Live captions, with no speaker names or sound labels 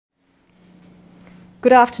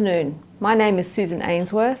Good afternoon. My name is Susan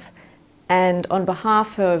Ainsworth, and on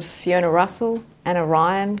behalf of Fiona Russell, Anna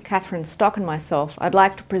Ryan, Catherine Stock and myself, I'd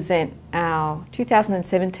like to present our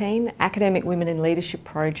 2017 Academic Women in Leadership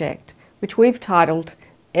project, which we've titled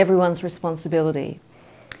Everyone's Responsibility,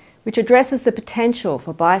 which addresses the potential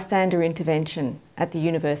for bystander intervention at the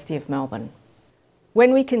University of Melbourne.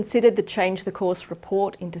 When we considered the Change the Course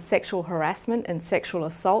report into sexual harassment and sexual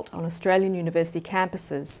assault on Australian university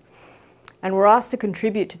campuses, and were asked to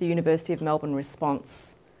contribute to the University of Melbourne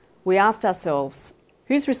response, we asked ourselves,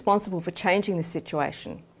 who's responsible for changing this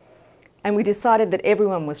situation? And we decided that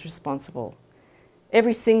everyone was responsible,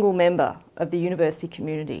 every single member of the university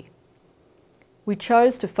community. We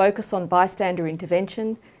chose to focus on bystander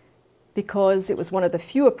intervention because it was one of the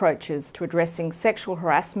few approaches to addressing sexual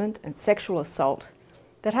harassment and sexual assault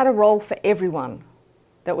that had a role for everyone,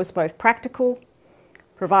 that was both practical,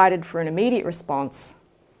 provided for an immediate response,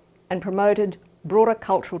 and promoted broader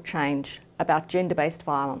cultural change about gender-based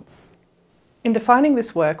violence. In defining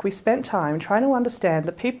this work, we spent time trying to understand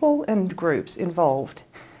the people and groups involved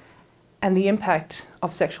and the impact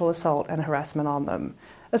of sexual assault and harassment on them,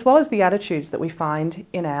 as well as the attitudes that we find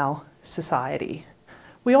in our society.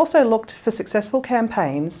 We also looked for successful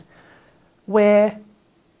campaigns where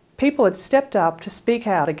people had stepped up to speak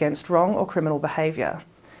out against wrong or criminal behaviour.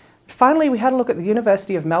 Finally, we had a look at the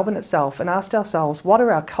University of Melbourne itself and asked ourselves, what are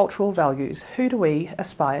our cultural values? Who do we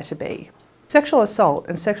aspire to be? Sexual assault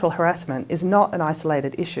and sexual harassment is not an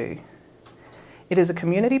isolated issue. It is a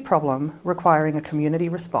community problem requiring a community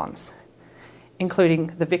response,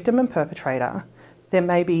 including the victim and perpetrator. There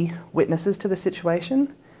may be witnesses to the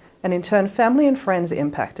situation, and in turn family and friends are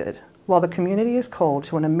impacted, while the community is called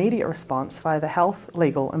to an immediate response via the health,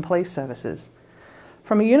 legal and police services.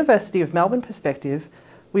 From a University of Melbourne perspective,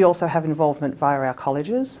 we also have involvement via our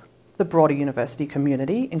colleges, the broader university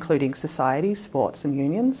community, including societies, sports and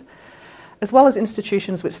unions, as well as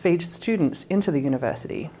institutions which feed students into the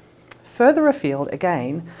university. Further afield,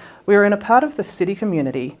 again, we are in a part of the city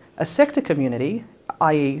community, a sector community,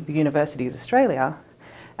 i.e. the Universities Australia,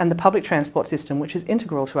 and the public transport system, which is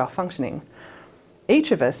integral to our functioning. Each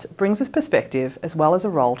of us brings a perspective as well as a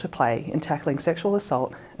role to play in tackling sexual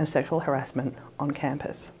assault and sexual harassment on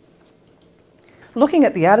campus. Looking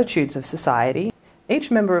at the attitudes of society,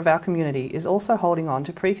 each member of our community is also holding on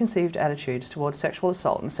to preconceived attitudes towards sexual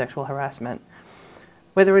assault and sexual harassment,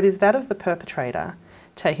 whether it is that of the perpetrator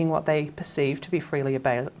taking what they perceive to be freely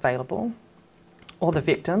available, or the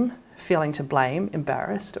victim feeling to blame,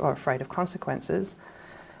 embarrassed or afraid of consequences.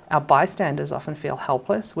 Our bystanders often feel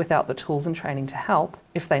helpless without the tools and training to help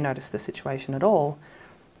if they notice the situation at all.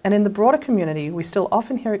 And in the broader community, we still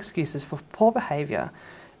often hear excuses for poor behaviour,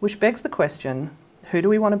 which begs the question, who do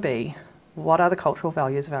we want to be? What are the cultural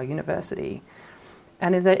values of our university?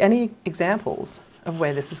 And are there any examples of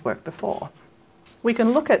where this has worked before? We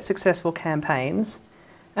can look at successful campaigns,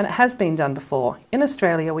 and it has been done before. In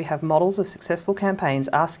Australia, we have models of successful campaigns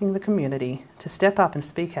asking the community to step up and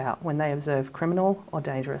speak out when they observe criminal or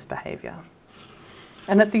dangerous behaviour.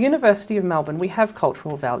 And at the University of Melbourne, we have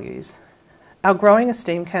cultural values. Our Growing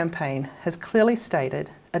Esteem campaign has clearly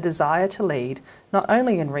stated a desire to lead not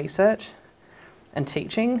only in research and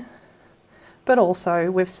teaching, but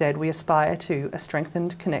also we've said we aspire to a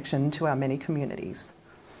strengthened connection to our many communities.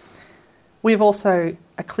 We have also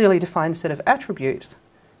a clearly defined set of attributes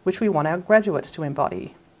which we want our graduates to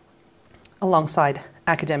embody. Alongside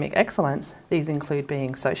academic excellence, these include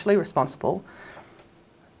being socially responsible,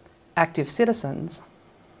 active citizens,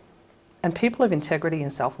 and people of integrity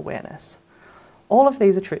and self-awareness. All of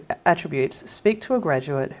these attributes speak to a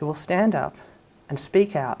graduate who will stand up and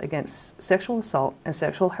speak out against sexual assault and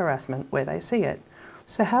sexual harassment where they see it.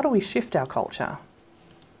 So how do we shift our culture?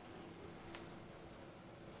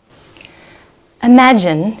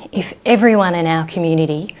 Imagine if everyone in our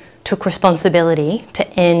community took responsibility to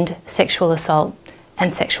end sexual assault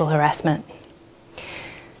and sexual harassment.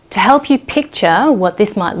 To help you picture what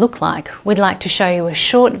this might look like, we'd like to show you a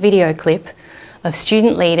short video clip of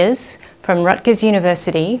student leaders from Rutgers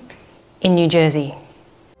University in New Jersey.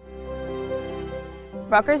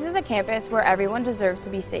 Rutgers is a campus where everyone deserves to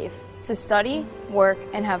be safe, to study, work,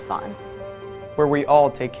 and have fun. Where we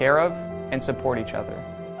all take care of and support each other.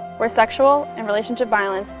 Where sexual and relationship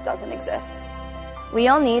violence doesn't exist. We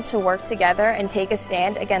all need to work together and take a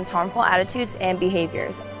stand against harmful attitudes and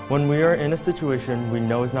behaviors. When we are in a situation we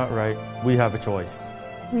know is not right, we have a choice.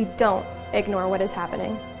 We don't ignore what is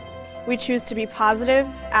happening. We choose to be positive,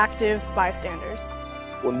 active bystanders.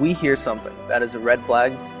 When we hear something that is a red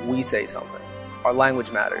flag, we say something. Our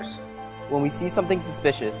language matters. When we see something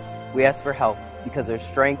suspicious, we ask for help because there's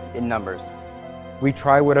strength in numbers. We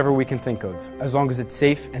try whatever we can think of, as long as it's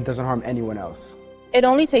safe and doesn't harm anyone else. It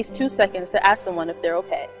only takes 2 seconds to ask someone if they're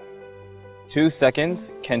okay. 2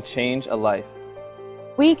 seconds can change a life.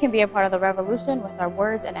 We can be a part of the revolution with our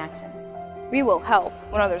words and actions. We will help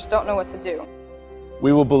when others don't know what to do.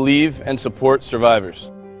 We will believe and support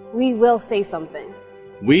survivors. We will say something.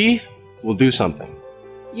 We will do something.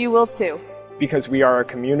 You will too. Because we are a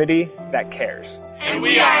community that cares. And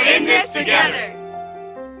we are in this together.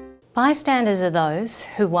 Bystanders are those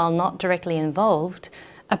who, while not directly involved,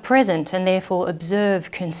 are present and therefore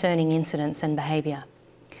observe concerning incidents and behaviour.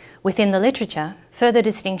 Within the literature, further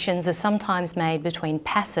distinctions are sometimes made between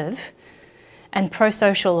passive and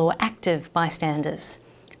prosocial or active bystanders,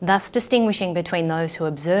 thus distinguishing between those who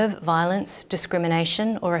observe violence,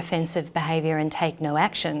 discrimination or offensive behaviour and take no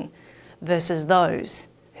action, versus those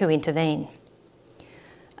who intervene.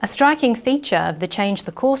 A striking feature of the Change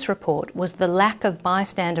the Course report was the lack of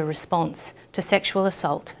bystander response to sexual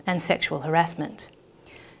assault and sexual harassment.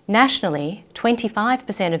 Nationally,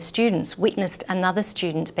 25% of students witnessed another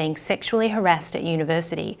student being sexually harassed at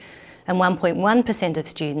university, and 1.1% of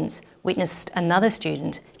students witnessed another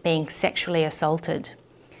student being sexually assaulted.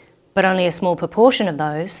 But only a small proportion of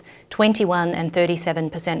those, 21% and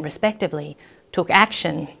 37% respectively, took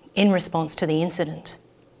action in response to the incident.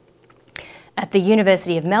 At the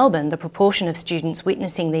University of Melbourne, the proportion of students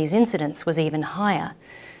witnessing these incidents was even higher.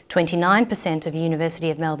 29% of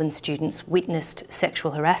University of Melbourne students witnessed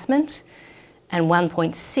sexual harassment and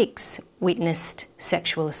 1.6% witnessed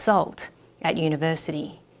sexual assault at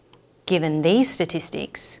university. Given these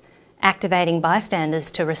statistics, activating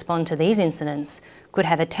bystanders to respond to these incidents could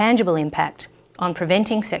have a tangible impact on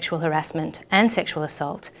preventing sexual harassment and sexual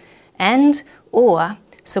assault and/or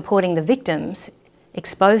supporting the victims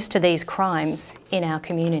exposed to these crimes in our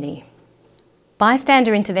community.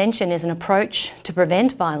 Bystander intervention is an approach to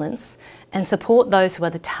prevent violence and support those who are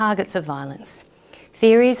the targets of violence.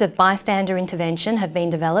 Theories of bystander intervention have been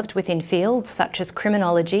developed within fields such as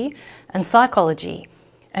criminology and psychology,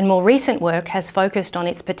 and more recent work has focused on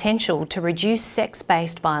its potential to reduce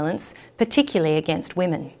sex-based violence, particularly against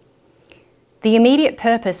women. The immediate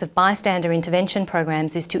purpose of bystander intervention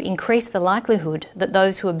programs is to increase the likelihood that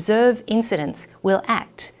those who observe incidents will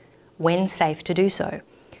act when safe to do so,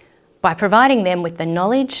 by providing them with the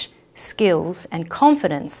knowledge, skills and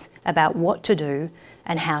confidence about what to do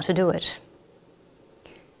and how to do it.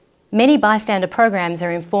 Many bystander programs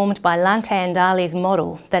are informed by Lante and Dali's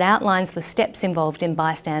model that outlines the steps involved in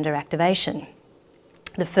bystander activation.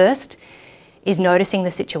 The first is noticing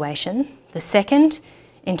the situation. The second,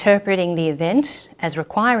 interpreting the event as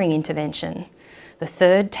requiring intervention. The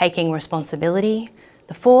third, taking responsibility.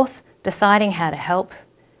 The fourth, deciding how to help.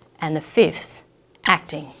 And the fifth,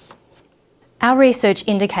 acting. Our research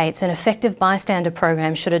indicates an effective bystander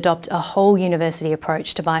program should adopt a whole university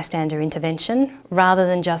approach to bystander intervention rather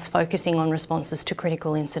than just focusing on responses to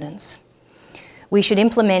critical incidents. We should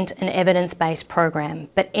implement an evidence-based program,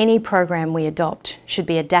 but any program we adopt should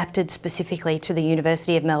be adapted specifically to the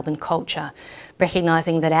University of Melbourne culture,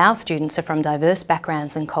 recognising that our students are from diverse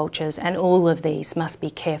backgrounds and cultures, and all of these must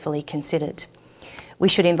be carefully considered. We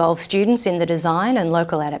should involve students in the design and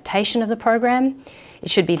local adaptation of the program. It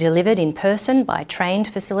should be delivered in person by trained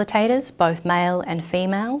facilitators, both male and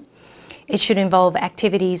female. It should involve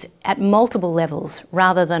activities at multiple levels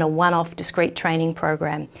rather than a one-off discrete training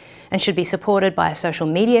program, and should be supported by a social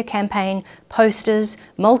media campaign, posters,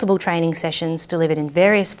 multiple training sessions delivered in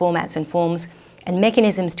various formats and forms, and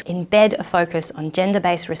mechanisms to embed a focus on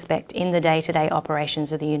gender-based respect in the day-to-day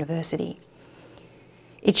operations of the university.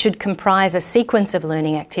 It should comprise a sequence of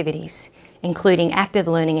learning activities, including active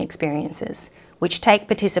learning experiences, which take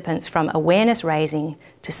participants from awareness raising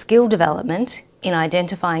to skill development in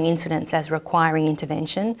identifying incidents as requiring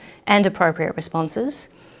intervention and appropriate responses,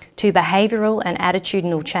 to behavioural and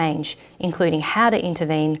attitudinal change, including how to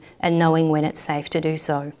intervene and knowing when it's safe to do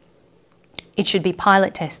so. It should be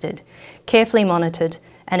pilot tested, carefully monitored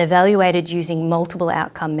and evaluated using multiple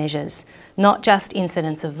outcome measures, not just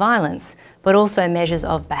incidents of violence, but also measures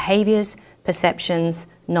of behaviours, perceptions,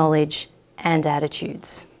 knowledge and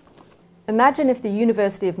attitudes. Imagine if the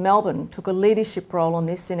University of Melbourne took a leadership role on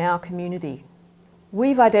this in our community.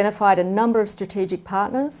 We've identified a number of strategic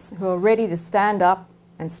partners who are ready to stand up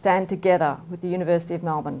and stand together with the University of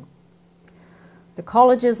Melbourne. The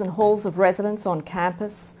colleges and halls of residence on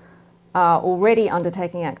campus are already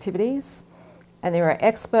undertaking activities, and there are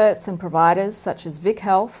experts and providers such as Vic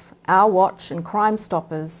Health, Our Watch and Crime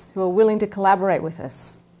Stoppers who are willing to collaborate with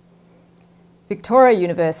us. Victoria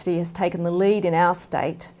University has taken the lead in our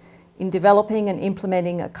state in developing and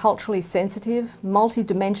implementing a culturally sensitive,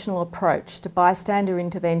 multi-dimensional approach to bystander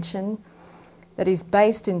intervention that is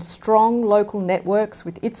based in strong local networks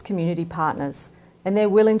with its community partners, and they're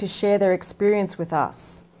willing to share their experience with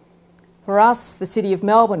us. For us, the City of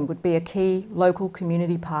Melbourne would be a key local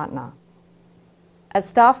community partner. As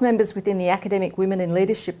staff members within the Academic Women in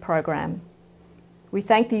Leadership program, we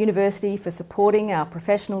thank the University for supporting our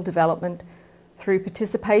professional development through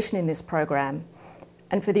participation in this program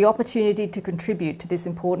and for the opportunity to contribute to this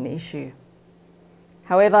important issue.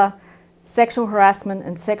 However, sexual harassment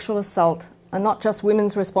and sexual assault are not just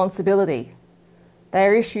women's responsibility. They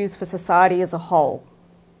are issues for society as a whole.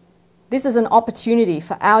 This is an opportunity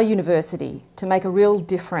for our university to make a real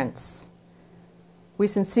difference. We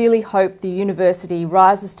sincerely hope the university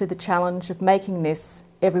rises to the challenge of making this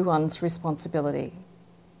everyone's responsibility.